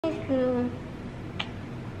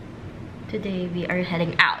Today we are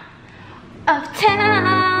heading out of town.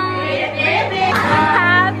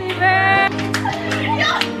 Happy birthday!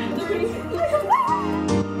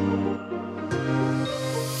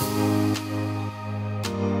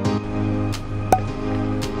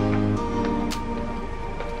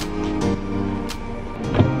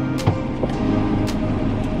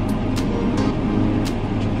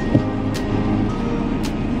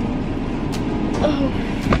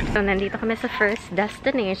 So, nandito kami sa first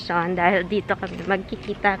destination dahil dito kami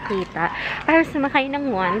magkikita-kita para sumakay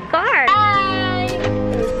ng one car. Hi!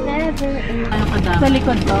 Sa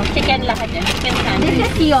likod ko. Chicken lahat yan. Chicken sandwich.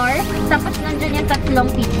 This is yours. Tapos nandun yung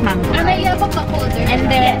tatlong peach mango. May yabang pa-colder. And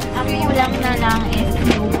then, ang kulang na lang is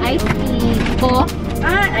yung iced tea ko.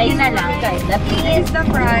 Ayun na lang. That is the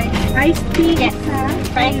price. Iced tea. Yes.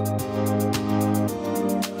 Price.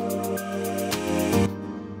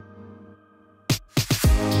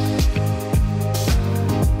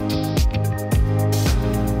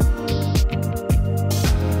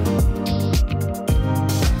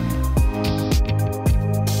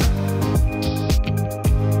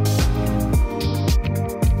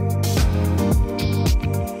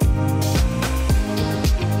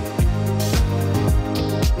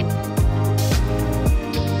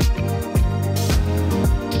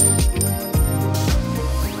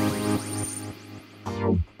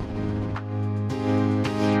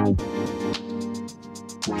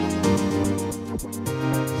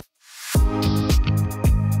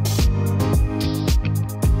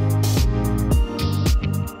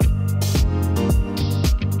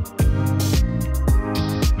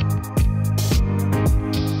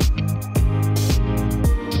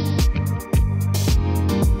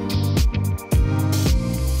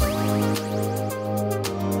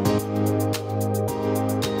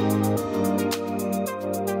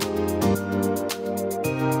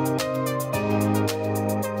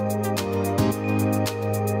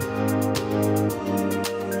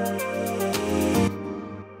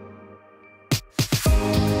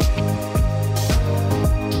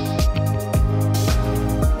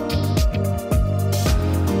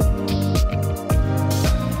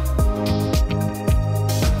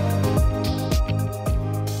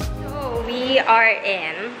 Are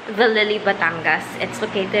in the Lily Batangas. It's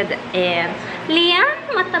located in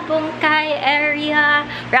Matabungkay area.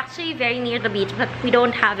 We're actually very near the beach, but we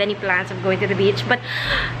don't have any plans of going to the beach. But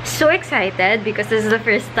so excited because this is the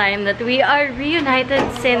first time that we are reunited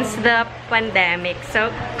since the pandemic. So,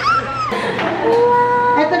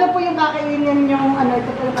 Ito na po yung kakainan yung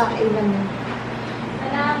ito po yung kakainan niyo.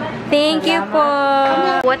 thank you po.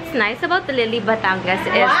 What's nice about the Lily Batangas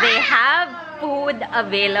is they have food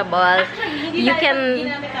available. You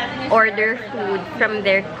can order food from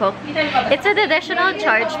their cook. It's an additional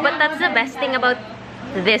charge, but that's the best thing about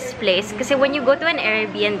this place. Kasi when you go to an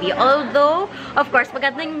Airbnb, although, of course,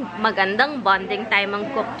 magandang bonding time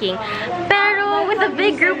ang cooking, pero with a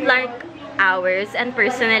big group like ours, and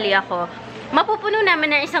personally ako, mapupuno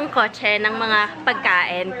namin ng isang kotse ng mga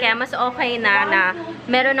pagkain. Kaya mas okay na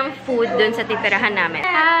meron ng food dun sa titirahan namin.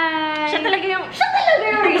 Hi! Siya talaga yung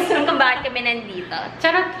reason kung bakit kami nandito.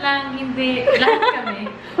 Charot lang, hindi. Lahat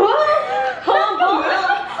kami.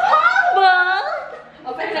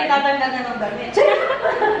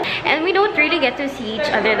 And we don't really get to see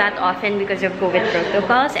each other that often because of COVID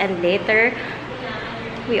protocols. And later,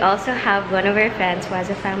 we also have one of our friends who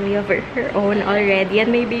has a family of her own already.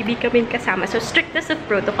 And may baby kaming kasama. So, strictness of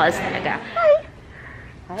protocols talaga. Hi!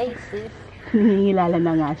 Hi, sis. Hinihilala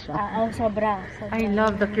na nga siya. Sobra. I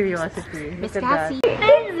love the curiosity. Miss Look at Cassie. that.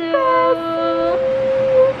 Hello!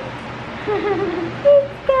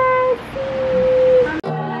 Miss Cassie!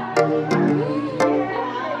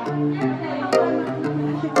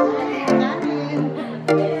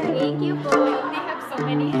 Thank you po. They have so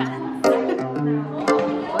many hands.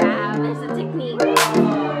 Wow, there's a technique.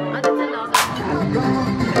 Oh, that's a lot.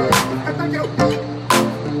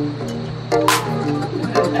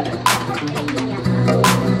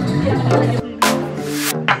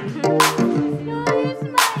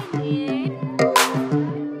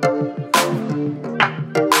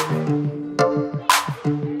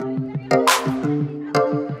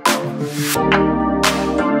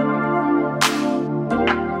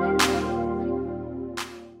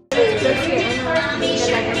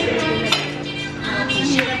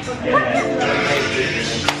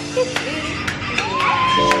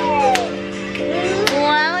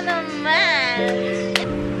 Wow naman!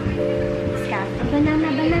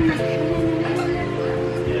 Banana.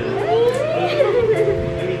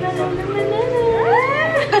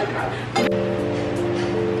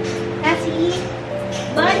 Cassie,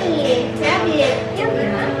 bunny, rabbit.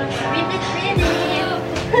 Read it.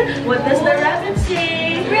 What does that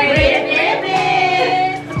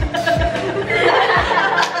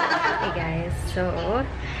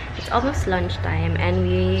almost lunchtime and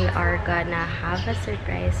we are gonna have a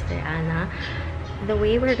surprise for Anna. The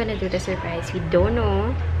way we're gonna do the surprise, we don't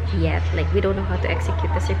know yet. Like, we don't know how to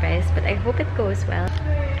execute the surprise, but I hope it goes well.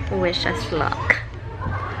 Wish us luck.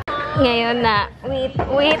 Ngayon na,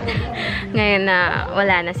 wait. Ngayon na,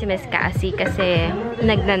 wala na si Miss Cassie kasi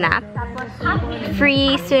nagnanap.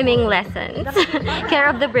 Free swimming lessons. Care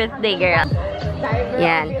of the birthday girl.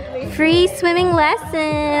 Yan. Free swimming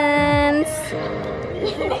lessons.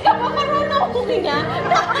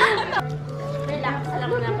 Relax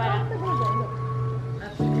lang na parang.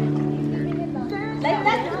 Like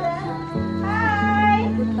that. Hi!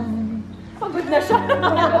 Pagod na siya.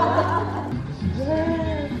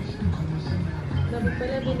 Dapat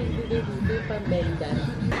pala binibigay dito pang benda.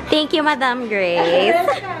 Thank you, Madam Grace.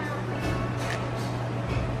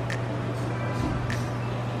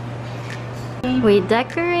 We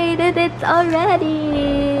decorated it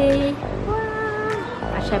already.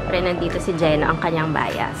 Wow. At syempre, nandito si Jenna, ang kanyang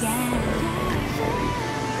bias. Yeah.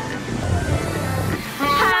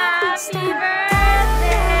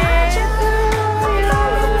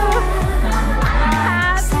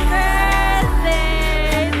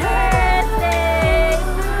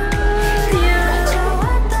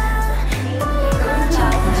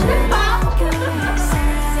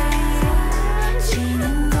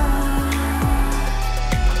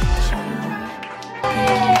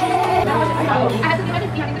 Happy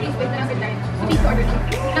birthday to you. Happy birthday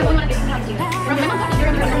to you.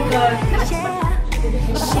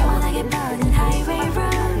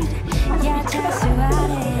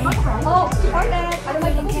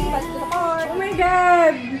 Oh my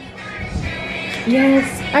God! Yes!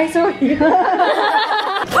 Ay, sorry!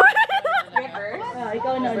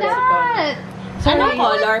 Ikaw na ulit. Anong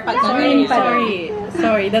color?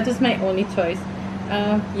 Sorry, that was my only choice.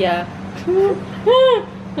 Yeah.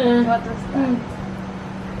 What was that?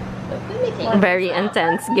 Very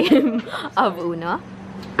intense game of Uno.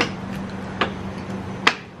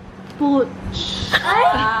 Pooch!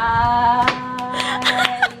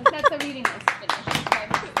 That's a reading of Spanish.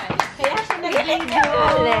 Kaya siya nag-video.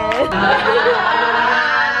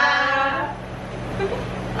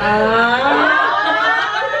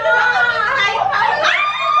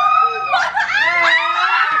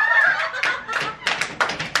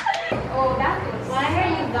 Why are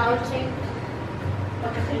you vouching?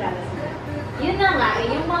 Yun na nga,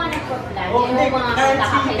 yung mga nagpa-plan, yung mga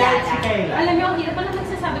nakakilala. Alam niyo, ang hirap pa na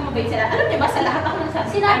nagsasabi mabait sila. Alam niyo ba, sa lahat ako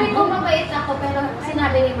nagsasabi. Sinabi ko mabait ako, pero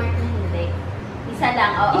sinabi ni Martin hindi. Isa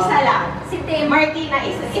lang, oo. Isa lang. Si Tim. Martina,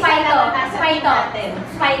 isa Spito. lang nasa team natin.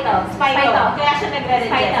 Spito. Kaya siya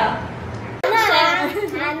nagre-reject. Spito.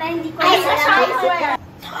 Ana, hindi ko alam.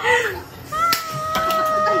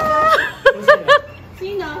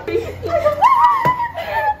 Sino?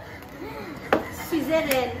 Si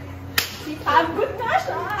Zeren. Pagod na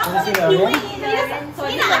siya. Ako si Yui.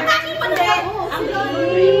 Sino? Ang aking pande. Ang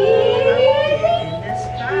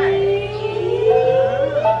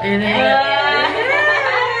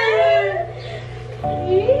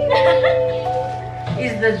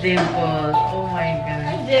Is the dimple. Oh my God.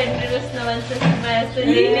 generous naman sa semester.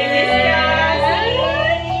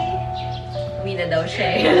 Uwi na daw siya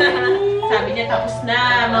eh. Sabi niya tapos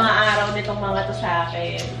na mga araw nitong mga to sa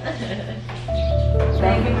akin.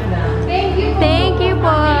 Thank you, madam. Thank you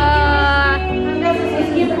po.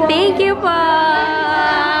 Thank you po.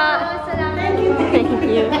 Thank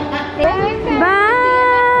you.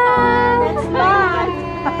 Bye. Next month.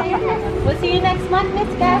 We'll see you next month,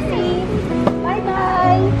 Miss Cassie.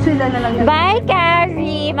 Bye-bye. Sila na lang. Bye,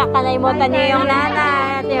 Carrie. Makalimutan niyo yung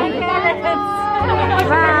nanay.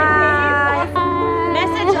 Bye.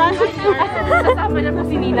 Message us. Sasama na po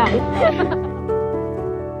si Ninang.